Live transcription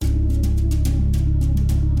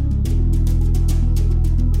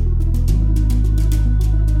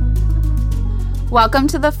Welcome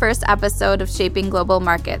to the first episode of Shaping Global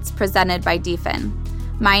Markets, presented by DFIN.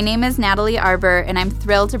 My name is Natalie Arbor, and I'm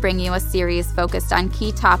thrilled to bring you a series focused on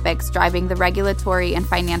key topics driving the regulatory and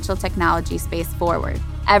financial technology space forward.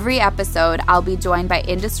 Every episode, I'll be joined by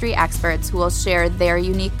industry experts who will share their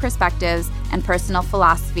unique perspectives and personal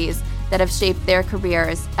philosophies that have shaped their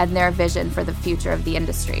careers and their vision for the future of the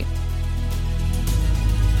industry.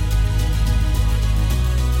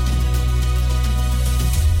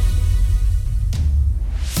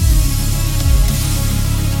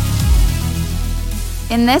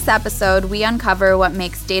 In this episode, we uncover what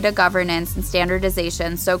makes data governance and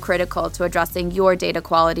standardization so critical to addressing your data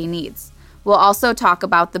quality needs. We'll also talk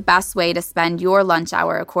about the best way to spend your lunch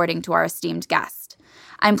hour according to our esteemed guest.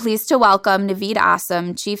 I'm pleased to welcome Naveed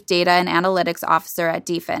Asam, Chief Data and Analytics Officer at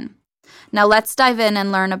DFIN. Now let's dive in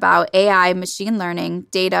and learn about AI, machine learning,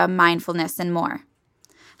 data, mindfulness, and more.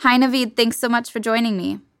 Hi, Naveed. Thanks so much for joining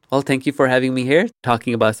me. Well, thank you for having me here,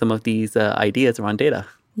 talking about some of these ideas around data.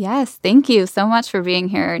 Yes, thank you so much for being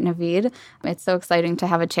here, Naveed. It's so exciting to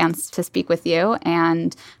have a chance to speak with you.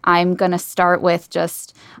 And I'm going to start with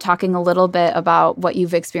just talking a little bit about what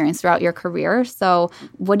you've experienced throughout your career. So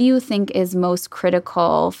what do you think is most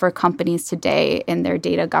critical for companies today in their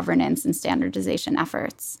data governance and standardization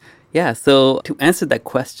efforts? Yeah, so to answer that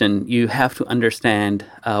question, you have to understand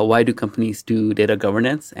why do companies do data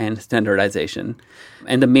governance and standardization.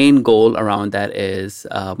 And the main goal around that is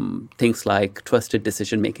things like trusted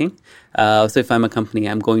decision making. So if I'm a company,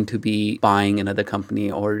 I'm going to be buying another company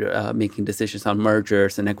or making decisions on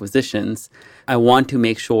mergers and acquisitions. I want to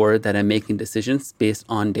make sure that I'm making decisions based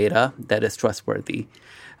on data that is trustworthy.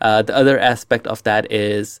 The other aspect of that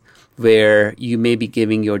is where you may be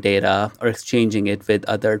giving your data or exchanging it with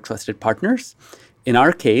other trusted partners. In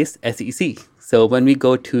our case, SEC. So when we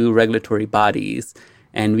go to regulatory bodies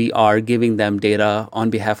and we are giving them data on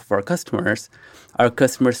behalf of our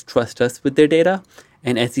customers trust us with their data,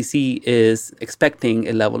 and SEC is expecting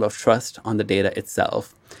a level of trust on the data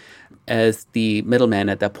itself. As the middleman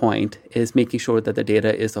at that point is making sure that the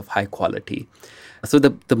data is of high quality. So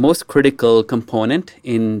the most critical component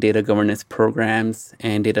in data governance programs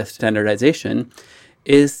and data standardization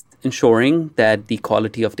is ensuring that the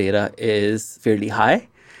quality of data is fairly high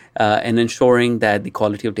and ensuring that the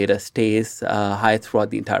quality of data stays high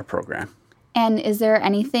throughout the entire program. And is there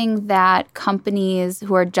anything that companies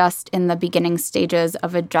who are just in the beginning stages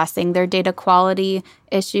of addressing their data quality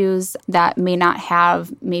issues that may not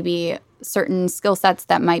have maybe certain skill sets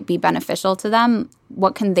that might be beneficial to them,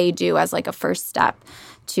 what can they do as like a first step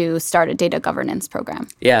to start a data governance program?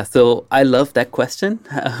 Yeah, so I love that question,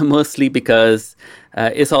 mostly because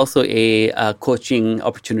it's also a coaching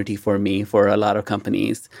opportunity for me, for a lot of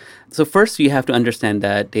companies. So first, you have to understand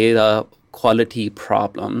that data quality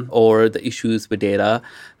problem or the issues with data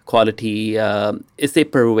quality is a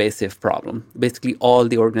pervasive problem. Basically, all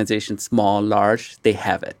the organizations, small, large, they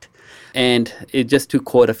have it. And just to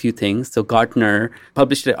quote a few things, so Gartner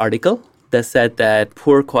published an article that said that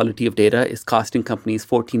poor quality of data is costing companies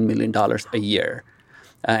 $14 million a year.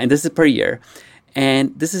 And this is per year.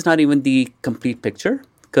 And this is not even the complete picture,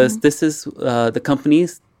 because this is the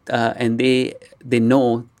companies and they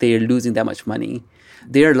know they're losing that much money.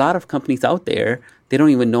 There are a lot of companies out there, they don't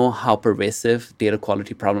even know how pervasive data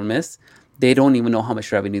quality problem is. They don't even know how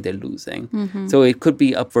much revenue they're losing. So it could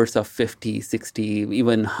be upwards of 50, 60,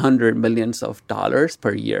 even 100 millions of dollars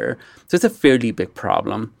per year. So it's a fairly big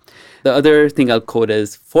problem. The other thing I'll quote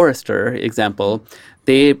is Forrester example.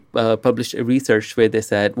 They published a research where they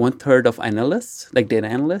said 1/3 of analysts, like data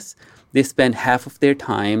analysts, they spend half of their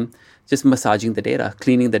time just massaging the data,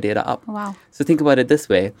 cleaning the data up. Wow. So think about it this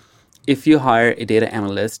way. If you hire a data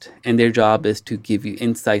analyst and their job is to give you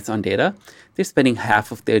insights on data, they're spending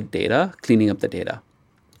half of their data cleaning up the data.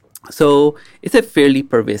 So it's a fairly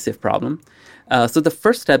pervasive problem. So the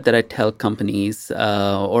first step that I tell companies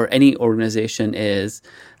or any organization is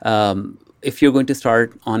if you're going to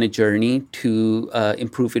start on a journey to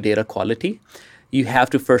improve your data quality, you have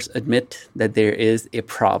to first admit that there is a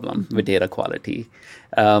problem with data quality.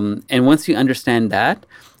 And once you understand that,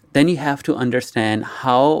 then you have to understand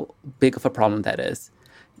how big of a problem that is.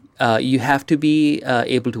 You have to be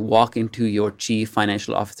able to walk into your chief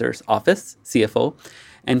financial officer's office, CFO,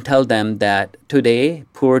 and tell them that today,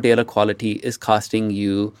 poor data quality is costing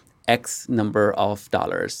you X number of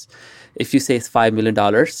dollars. If you say it's $5 million,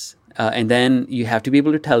 and then you have to be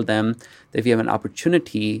able to tell them that if you have an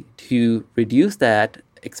opportunity to reduce that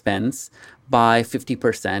expense by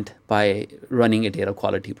 50% by running a data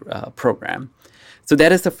quality program. So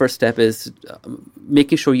that is the first step, is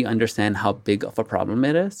making sure you understand how big of a problem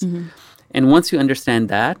it is. And once you understand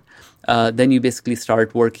that, then you basically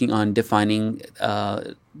start working on defining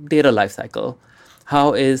data lifecycle.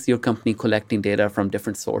 How is your company collecting data from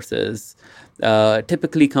different sources?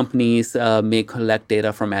 Typically, companies may collect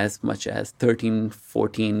data from as much as 13,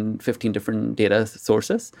 14, 15 different data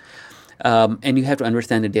sources. And you have to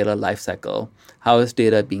understand the data lifecycle. How is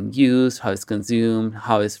data being used? How is consumed?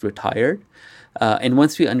 How is retired? And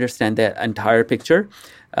once you understand that entire picture,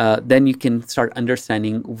 then you can start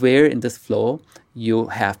understanding where in this flow you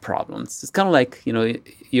have problems. It's kind of like,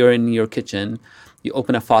 you're in your kitchen, you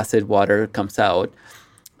open a faucet, water comes out.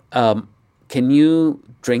 Can you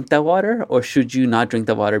drink that water, or should you not drink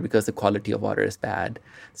the water because the quality of water is bad?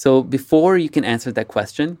 So before you can answer that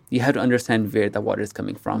question, you have to understand where the water is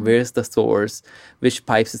coming from. Where is the source? Which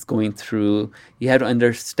pipes it's going through? You have to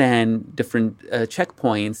understand different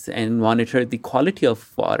checkpoints and monitor the quality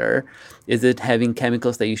of water. Is it having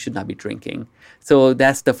chemicals that you should not be drinking? So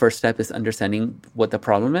that's the first step, is understanding what the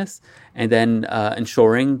problem is, and then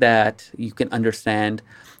ensuring that you can understand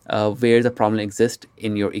where the problem exists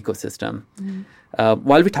in your ecosystem.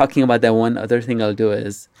 While we're talking about that, one other thing I'll do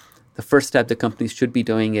is, the first step the companies should be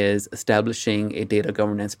doing is establishing a data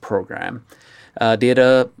governance program.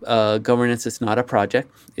 Data governance is not a project.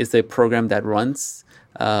 It's a program that runs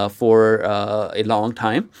for a long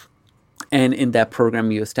time. And in that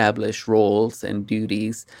program, you establish roles and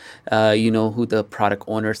duties. You know who the product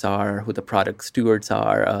owners are, who the product stewards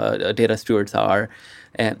are, data stewards are,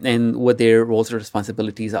 and what their roles and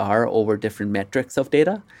responsibilities are over different metrics of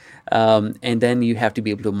data. And then you have to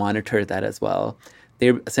be able to monitor that as well.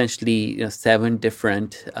 There are essentially 7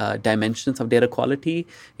 different dimensions of data quality,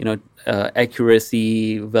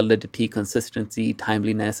 accuracy, validity, consistency,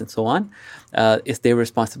 timeliness, and so on. It's their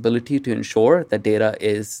responsibility to ensure that data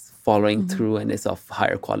is following through and is of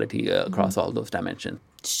higher quality across all those dimensions.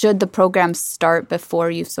 Should the program start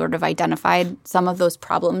before you've sort of identified some of those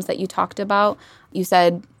problems that you talked about? You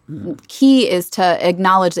said key is to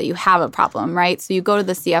acknowledge that you have a problem, right? So you go to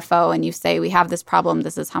the CFO and you say, we have this problem.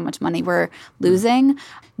 This is how much money we're losing.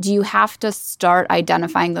 Do you have to start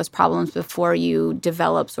identifying those problems before you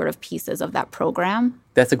develop sort of pieces of that program?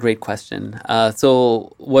 That's a great question.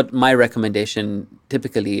 So what my recommendation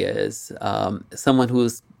typically is, someone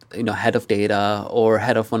who's head of data or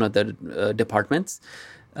head of one of the departments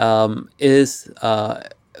is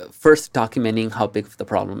first documenting how big of the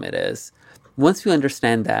problem it is. Once you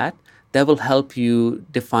understand that will help you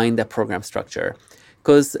define the program structure.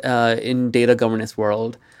 Because in data governance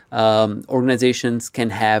world, organizations can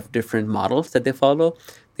have different models that they follow.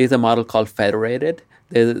 There's a model called federated.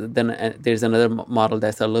 There's another model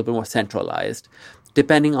that's a little bit more centralized.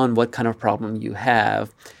 Depending on what kind of problem you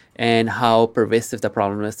have and how pervasive the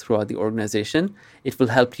problem is throughout the organization, it will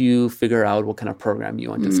help you figure out what kind of program you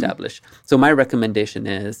want to establish. So my recommendation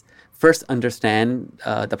is first understand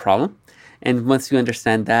the problem. And once you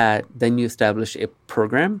understand that, then you establish a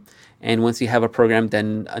program. And once you have a program,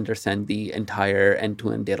 then understand the entire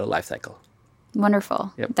end-to-end data lifecycle.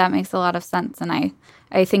 Wonderful. Yep. That makes a lot of sense. And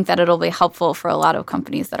I think that it'll be helpful for a lot of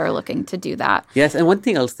companies that are looking to do that. Yes. And one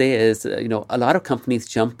thing I'll say is, a lot of companies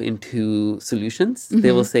jump into solutions.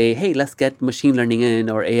 They will say, hey, let's get machine learning in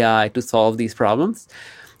or AI to solve these problems.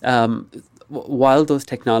 While those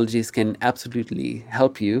technologies can absolutely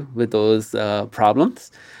help you with those problems,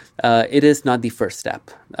 it is not the first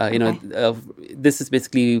step. This is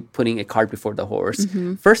basically putting a cart before the horse.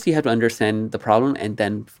 First, you have to understand the problem and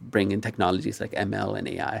then bring in technologies like ML and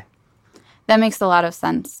AI. That makes a lot of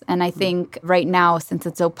sense. And I think right now, since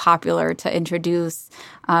it's so popular to introduce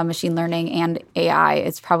machine learning and AI,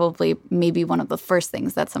 it's probably maybe one of the first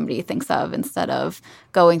things that somebody thinks of instead of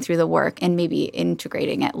going through the work and maybe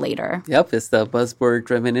integrating it later. Yep, it's the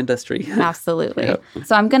buzzword-driven industry. Absolutely. Yep.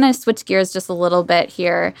 So I'm going to switch gears just a little bit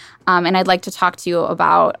here, and I'd like to talk to you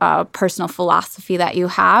about a personal philosophy that you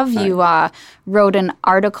have. Right. You wrote an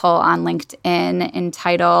article on LinkedIn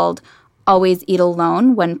entitled Always Eat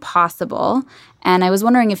Alone When Possible. And I was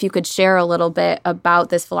wondering if you could share a little bit about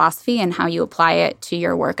this philosophy and how you apply it to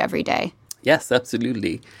your work every day. Yes,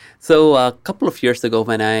 absolutely. So a couple of years ago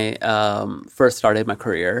when I first started my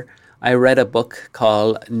career, I read a book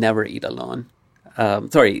called Never Eat Alone.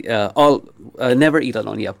 Never Eat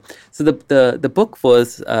Alone, yeah. So the book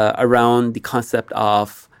was around the concept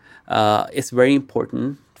of it's very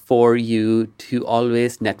important for you to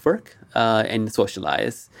always network and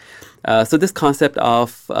socialize. So this concept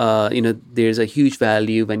of, there's a huge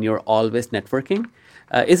value when you're always networking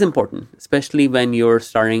is important, especially when you're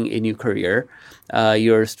starting a new career.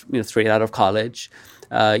 You're straight out of college.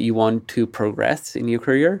 You want to progress in your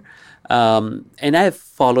career. And I've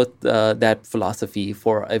followed that philosophy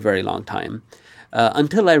for a very long time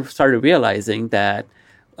until I started realizing that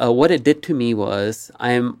what it did to me was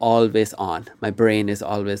I'm always on. My brain is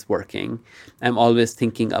always working. I'm always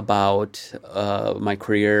thinking about my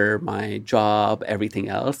career, my job, everything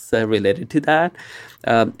else related to that.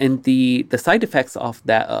 And the side effects of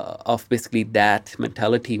that, of basically that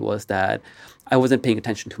mentality, was that I wasn't paying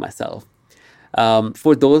attention to myself.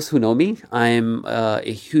 For those who know me, I'm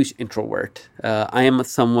a huge introvert. I am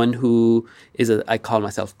someone who I call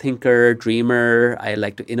myself thinker, dreamer. I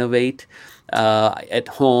like to innovate. At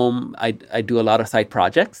home, I do a lot of side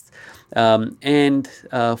projects. And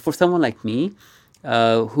for someone like me,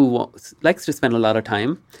 who likes to spend a lot of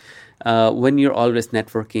time, when you're always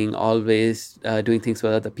networking, always doing things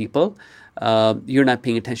with other people, you're not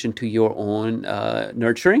paying attention to your own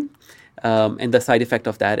nurturing. And the side effect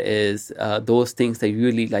of that is those things that you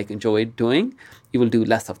really enjoy doing, you will do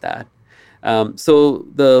less of that. So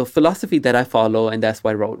the philosophy that I follow, and that's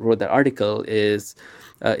why I wrote that article, is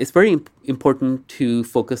it's very important to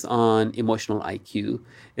focus on emotional IQ.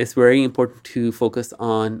 It's very important to focus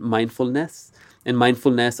on mindfulness and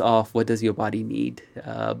mindfulness of what does your body need,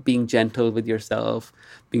 being gentle with yourself,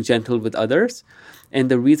 being gentle with others.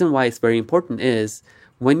 And the reason why it's very important is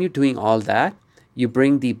when you're doing all that, you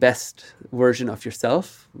bring the best version of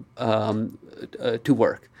yourself to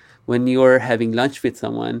work. When you're having lunch with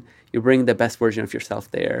someone, you bring the best version of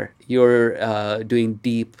yourself there. You're doing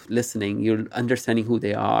deep listening. You're understanding who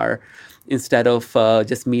they are, instead of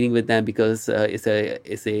just meeting with them because it's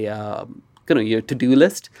a your to-do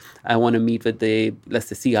list. I want to meet with the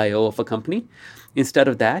CIO of a company. Instead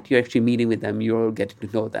of that, you're actually meeting with them. You're getting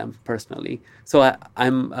to know them personally. So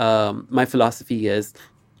my philosophy is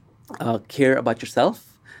care about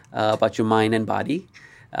yourself, about your mind and body,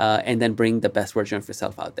 and then bring the best version of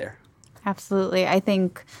yourself out there. Absolutely. I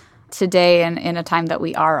think today, in a time that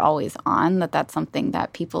we are always on, that's something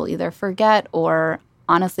that people either forget or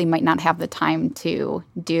honestly might not have the time to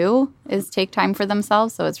do, is take time for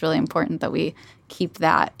themselves. So it's really important that we keep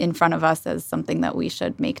that in front of us as something that we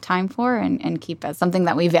should make time for and keep as something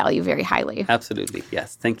that we value very highly. Absolutely.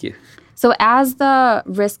 Yes. Thank you. So as the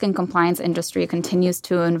risk and compliance industry continues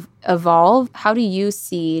to evolve, how do you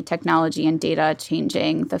see technology and data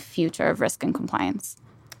changing the future of risk and compliance?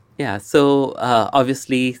 Yeah, so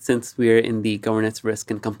obviously, since we're in the governance,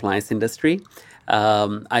 risk, and compliance industry,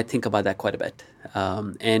 I think about that quite a bit.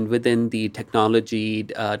 And within the technology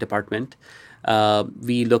department,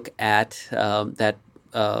 we look at that,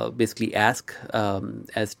 basically ask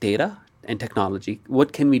as data and technology,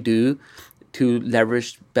 what can we do to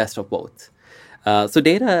leverage best of both? So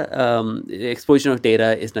data, explosion of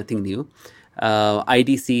data is nothing new.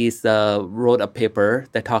 IDC wrote a paper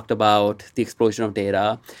that talked about the explosion of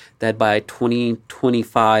data, that by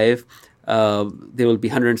 2025, there will be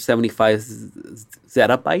 175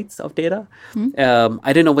 zettabytes of data.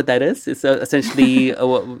 I don't know what that is. It's essentially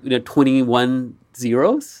 21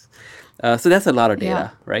 zeros. So that's a lot of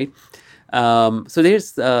data, right? So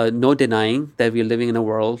there's no denying that we're living in a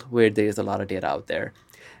world where there's a lot of data out there.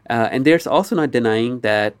 And there's also not denying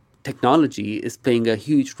that technology is playing a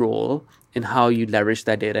huge role in how you leverage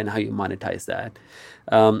that data and how you monetize that.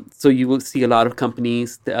 So you will see a lot of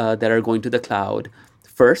companies that are going to the cloud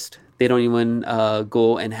first. They don't even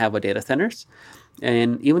go and have a data centers.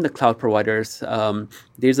 And even the cloud providers,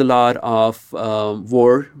 there's a lot of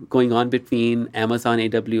war going on between Amazon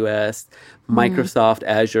AWS, Microsoft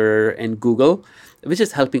Azure, and Google, which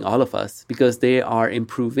is helping all of us because they are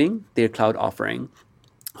improving their cloud offering.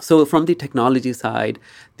 So from the technology side,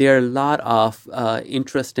 there are a lot of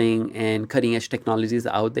interesting and cutting-edge technologies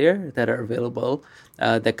out there that are available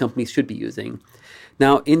that companies should be using.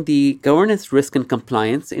 Now, in the governance, risk, and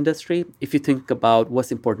compliance industry, if you think about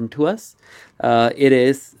what's important to us, it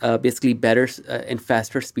is basically better and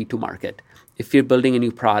faster speed to market. If you're building a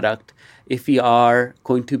new product, if we are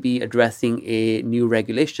going to be addressing a new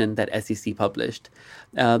regulation that SEC published,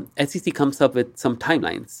 SEC comes up with some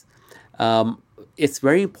timelines. It's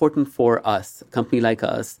very important for us, a company like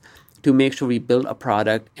us, to make sure we build a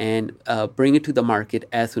product and bring it to the market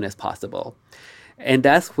as soon as possible. And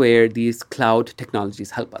that's where these cloud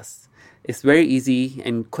technologies help us. It's very easy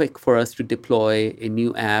and quick for us to deploy a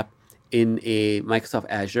new app in a Microsoft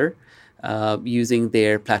Azure using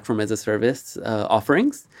their platform as a service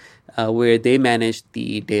offerings, where they manage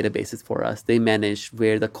the databases for us. They manage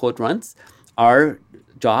where the code runs. Our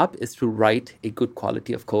job is to write a good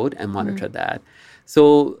quality of code and monitor that.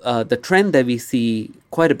 So the trend that we see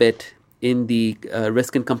quite a bit in the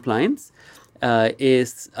risk and compliance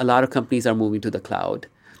is a lot of companies are moving to the cloud.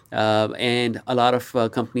 And a lot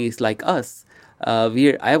of companies like us,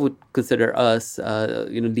 I would consider us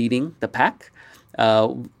leading the pack.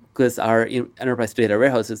 because our enterprise data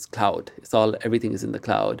warehouse is cloud. Everything is in the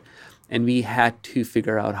cloud. And we had to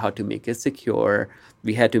figure out how to make it secure.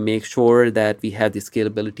 We had to make sure that we had the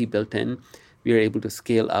scalability built in. We are able to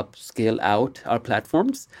scale up, scale out our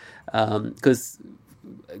platforms. Because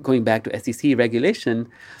going back to SEC regulation,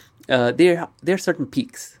 there are certain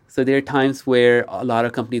peaks. So there are times where a lot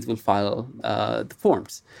of companies will file the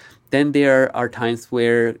forms. Then there are times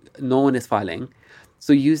where no one is filing.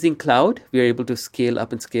 So using cloud, we are able to scale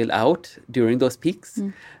up and scale out during those peaks,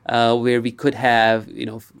 where we could have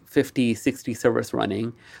 50, 60 servers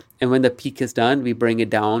running. And when the peak is done, we bring it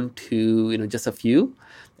down to just a few.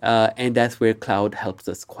 And that's where cloud helps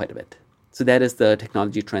us quite a bit. So that is the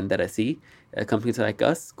technology trend that I see. Companies like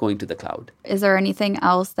us going to the cloud. Is there anything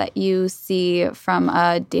else that you see from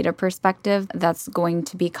a data perspective that's going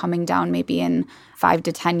to be coming down maybe in 5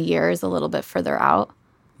 to 10 years, a little bit further out?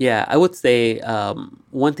 Yeah, I would say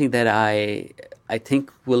one thing that I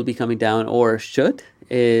think will be coming down or should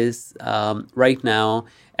is right now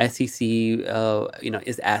SEC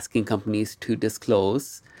is asking companies to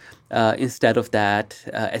disclose. Instead of that,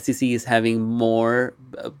 SEC is having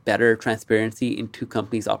better transparency into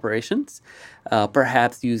companies' operations,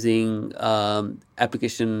 perhaps using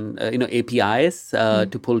application APIs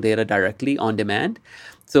to pull data directly on demand.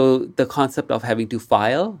 So the concept of having to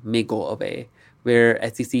file may go away, where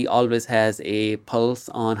SEC always has a pulse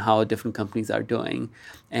on how different companies are doing,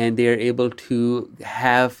 and they're able to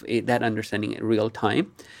have that understanding in real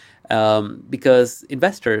time. Because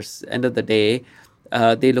investors, end of the day,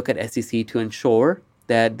 they look at SEC to ensure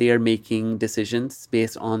that they are making decisions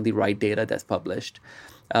based on the right data that's published.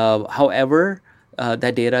 However,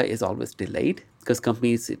 that data is always delayed because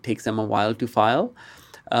it takes them a while to file.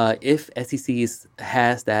 If SEC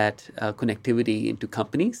has that connectivity into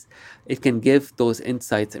companies, it can give those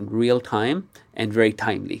insights in real time and very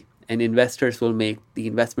timely. And investors will make the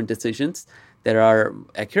investment decisions that are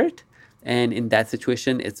accurate. And in that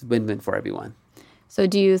situation, it's win-win for everyone. So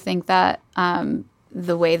do you think that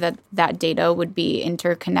the way that data would be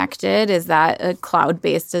interconnected, is that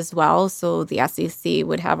cloud-based as well? So the SEC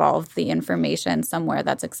would have all of the information somewhere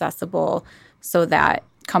that's accessible so that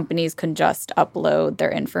companies can just upload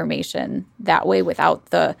their information that way without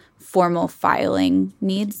the formal filing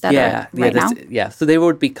needs that are right now? Yeah, so there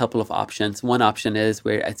would be a couple of options. One option is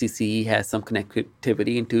where SEC has some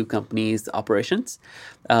connectivity into companies' operations,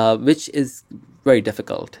 which is very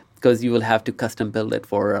difficult because you will have to custom build it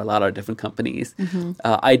for a lot of different companies.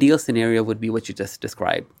 Ideal scenario would be what you just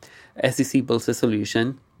described. SEC builds a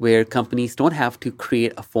solution where companies don't have to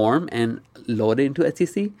create a form and load it into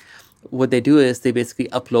SEC. What they do is they basically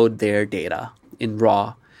upload their data in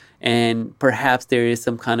raw, and perhaps there is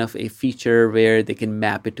some kind of a feature where they can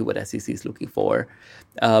map it to what SEC is looking for.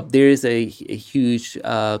 There is a huge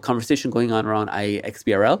conversation going on around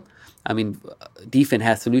iXBRL. I mean, DFIN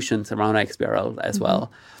has solutions around iXBRL as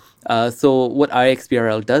well. So what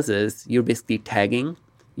iXBRL does is you're basically tagging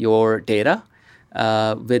your data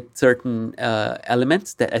with certain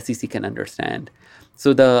elements that SEC can understand.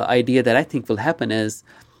 So the idea that I think will happen is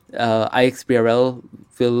iXBRL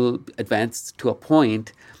will advance to a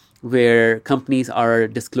point where companies are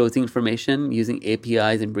disclosing information using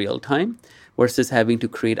APIs in real time versus having to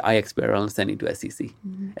create iXBRL and sending to SEC.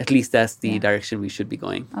 At least that's the direction we should be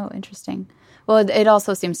going. Oh, interesting. Well, it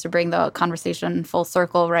also seems to bring the conversation full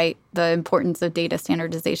circle, right? The importance of data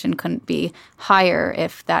standardization couldn't be higher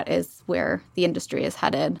if that is where the industry is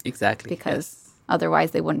headed. Exactly. Because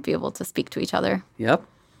otherwise they wouldn't be able to speak to each other. Yep,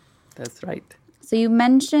 that's right. So you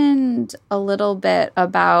mentioned a little bit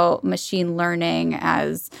about machine learning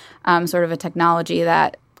as sort of a technology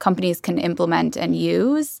that companies can implement and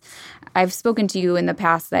use. I've spoken to you in the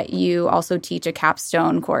past that you also teach a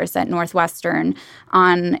capstone course at Northwestern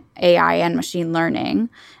on AI and machine learning.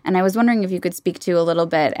 And I was wondering if you could speak to a little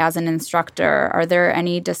bit as an instructor. Are there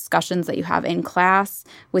any discussions that you have in class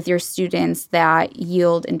with your students that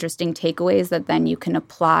yield interesting takeaways that then you can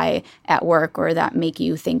apply at work or that make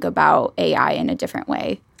you think about AI in a different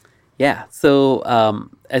way? Yeah. So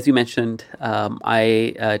as you mentioned,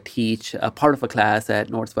 I teach a part of a class at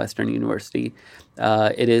Northwestern University.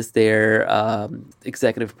 It is their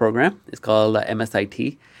executive program. It's called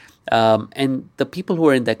MSIT. And the people who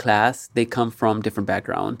are in that class, they come from different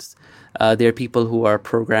backgrounds. There are people who are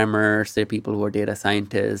programmers. There are people who are data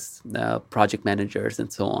scientists, project managers,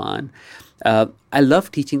 and so on. I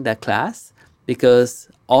love teaching that class because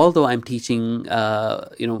although I'm teaching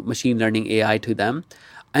machine learning AI to them,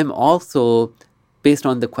 I'm also, based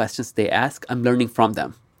on the questions they ask, I'm learning from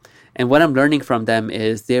them. And what I'm learning from them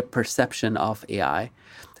is their perception of AI.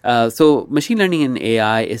 So machine learning and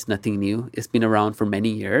AI is nothing new. It's been around for many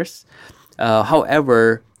years.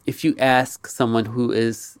 However, if you ask someone who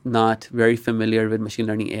is not very familiar with machine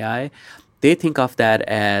learning AI, they think of that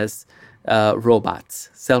as robots,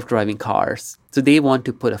 self-driving cars. So they want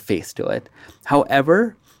to put a face to it.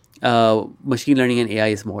 However, machine learning and AI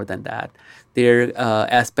is more than that. There are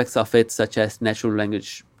aspects of it such as natural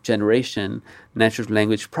language generation, natural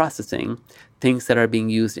language processing, things that are being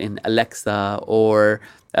used in Alexa or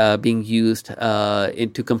being used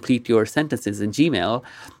to complete your sentences in Gmail.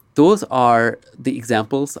 Those are the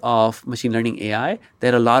examples of machine learning AI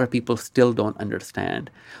that a lot of people still don't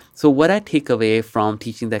understand. So what I take away from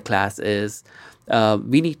teaching that class is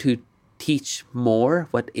we need to teach more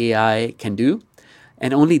what AI can do.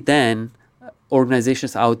 And only then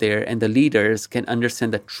organizations out there and the leaders can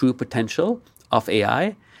understand the true potential of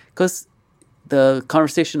AI. Because the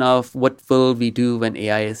conversation of what will we do when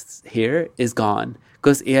AI is here is gone.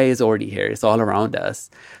 Because AI is already here. It's all around us.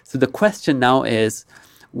 So the question now is,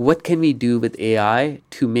 what can we do with AI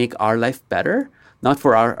to make our life better? Not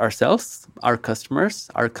for ourselves, our customers,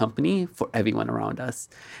 our company, for everyone around us.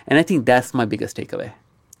 And I think that's my biggest takeaway.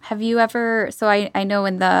 Have you ever, so I know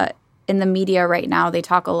in the media right now, they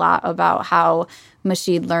talk a lot about how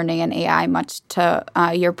machine learning and AI, much to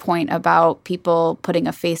your point about people putting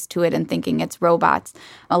a face to it and thinking it's robots.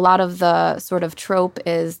 A lot of the sort of trope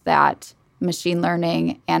is that machine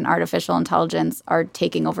learning and artificial intelligence are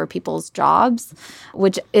taking over people's jobs,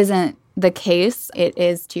 which isn't the case. It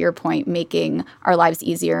is, to your point, making our lives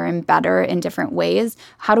easier and better in different ways.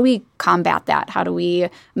 How do we combat that? How do we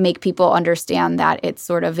make people understand that it's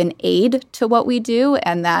sort of an aid to what we do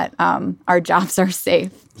and that our jobs are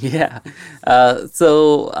safe? Yeah.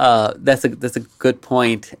 So that's a good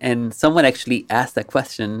point. And someone actually asked that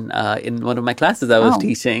question in one of my classes I was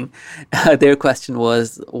teaching. Their question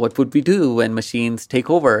was, what would we do when machines take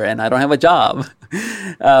over and I don't have a job?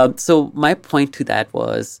 So my point to that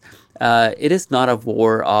was, it is not a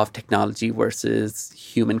war of technology versus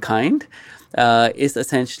humankind. It's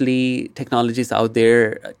essentially technologies out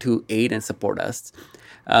there to aid and support us.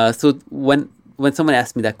 So when someone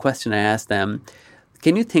asked me that question, I asked them,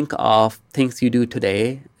 can you think of things you do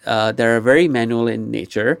today that are very manual in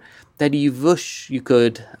nature that you wish you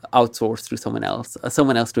could outsource to someone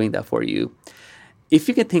else doing that for you? If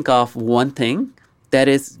you can think of one thing that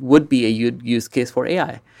would be a use case for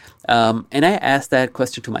AI. And I asked that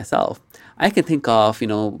question to myself. I can think of,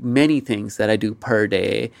 many things that I do per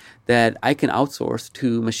day that I can outsource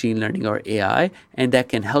to machine learning or AI, and that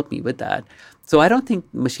can help me with that. So I don't think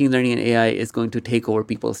machine learning and AI is going to take over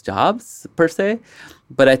people's jobs per se,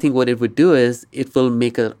 but I think what it would do is it will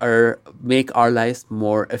make our lives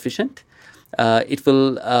more efficient. It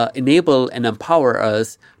will enable and empower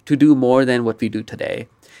us to do more than what we do today.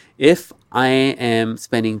 If I am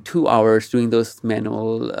spending 2 hours doing those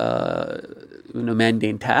manual,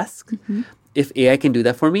 mundane tasks, if AI can do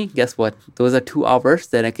that for me, guess what? Those are 2 hours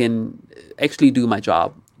that I can actually do my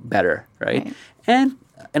job better, right? And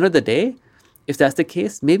end of the day, if that's the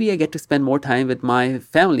case, maybe I get to spend more time with my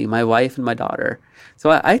family, my wife and my daughter.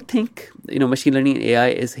 So I think, machine learning and AI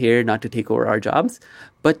is here not to take over our jobs,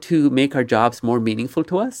 but to make our jobs more meaningful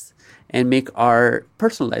to us and make our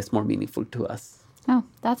personal lives more meaningful to us. Oh,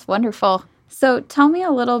 that's wonderful. So tell me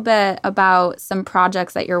a little bit about some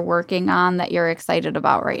projects that you're working on that you're excited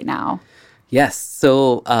about right now. Yes.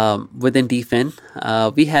 So within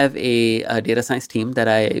DFIN, we have a data science team that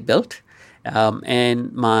I built.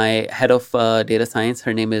 And my head of data science,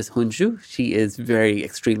 her name is Hunju. She is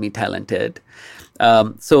extremely talented.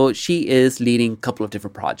 So she is leading a couple of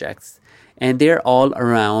different projects. And they're all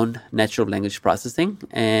around natural language processing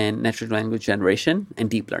and natural language generation and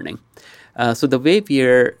deep learning. So the way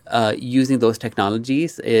we're using those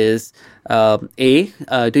technologies is,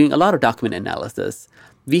 doing a lot of document analysis.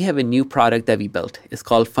 We have a new product that we built. It's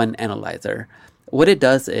called Fund Analyzer. What it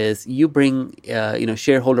does is you bring,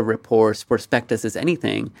 shareholder reports, prospectuses,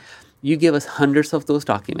 anything. You give us hundreds of those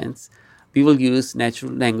documents. We will use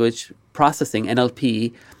natural language processing,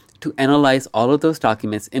 NLP, to analyze all of those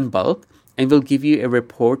documents in bulk, and we'll give you a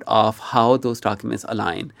report of how those documents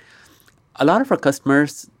align. A lot of our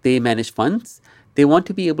customers, they manage funds. They want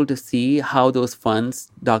to be able to see how those funds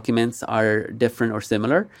documents are different or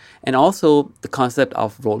similar, and also the concept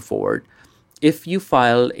of roll forward. If you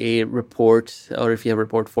file a report or if you have a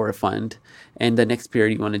report for a fund and the next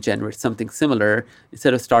period you want to generate something similar,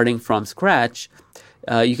 instead of starting from scratch,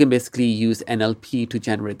 you can basically use NLP to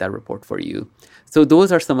generate that report for you. So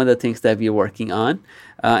those are some of the things that we're working on.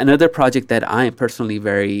 Another project that I am personally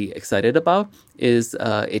very excited about is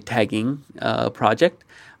a tagging project.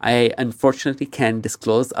 I unfortunately can't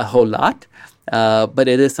disclose a whole lot but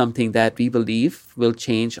it is something that we believe will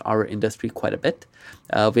change our industry quite a bit,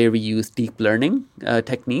 where we use deep learning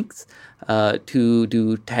techniques to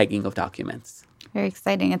do tagging of documents. Very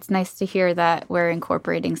exciting. It's nice to hear that we're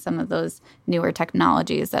incorporating some of those newer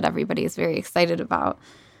technologies that everybody is very excited about.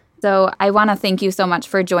 So I want to thank you so much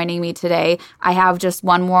for joining me today. I have just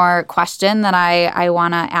one more question that I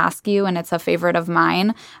want to ask you, and it's a favorite of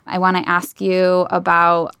mine. I want to ask you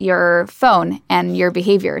about your phone and your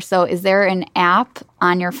behavior. So is there an app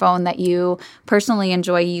on your phone that you personally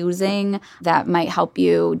enjoy using that might help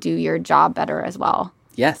you do your job better as well?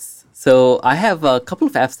 Yes. So I have a couple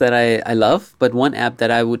of apps that I love, but one app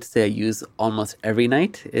that I would say I use almost every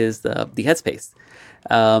night is the Headspace.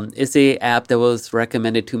 It's a app that was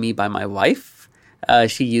recommended to me by my wife.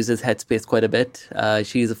 She uses Headspace quite a bit.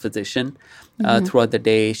 She's a physician. Throughout the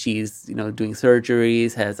day, she's doing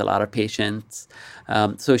surgeries, has a lot of patients.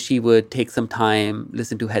 So she would take some time,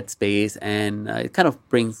 listen to Headspace, and it kind of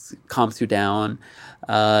calms you down.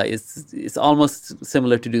 It's almost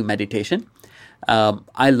similar to do meditation.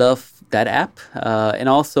 I love that app. And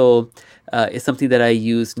also, it's something that I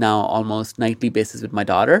use now almost nightly basis with my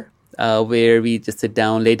daughter, where we just sit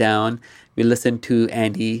down, lay down, we listen to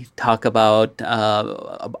Andy talk about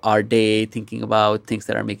our day, thinking about things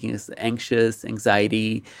that are making us anxious,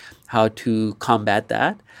 anxiety, how to combat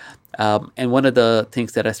that. And one of the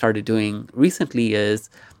things that I started doing recently is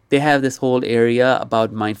they have this whole area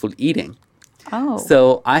about mindful eating. Oh.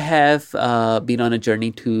 So I have been on a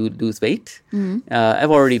journey to lose weight.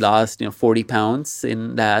 I've already lost 40 pounds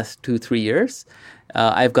in the last 2-3 years.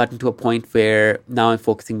 I've gotten to a point where now I'm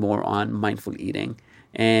focusing more on mindful eating.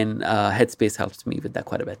 And Headspace helps me with that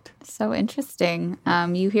quite a bit. So interesting.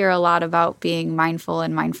 You hear a lot about being mindful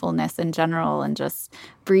and mindfulness in general and just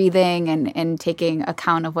breathing and taking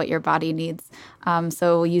account of what your body needs.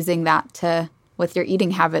 So using that with your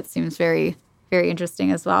eating habits seems very, very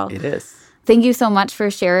interesting as well. It is. Thank you so much for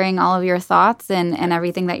sharing all of your thoughts and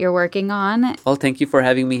everything that you're working on. Well, thank you for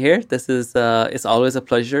having me here. This is it's always a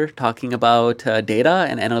pleasure talking about data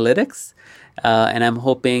and analytics. And I'm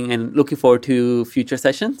hoping and looking forward to future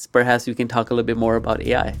sessions. Perhaps we can talk a little bit more about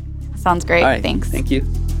AI. Sounds great. All right. Thanks. Thank you.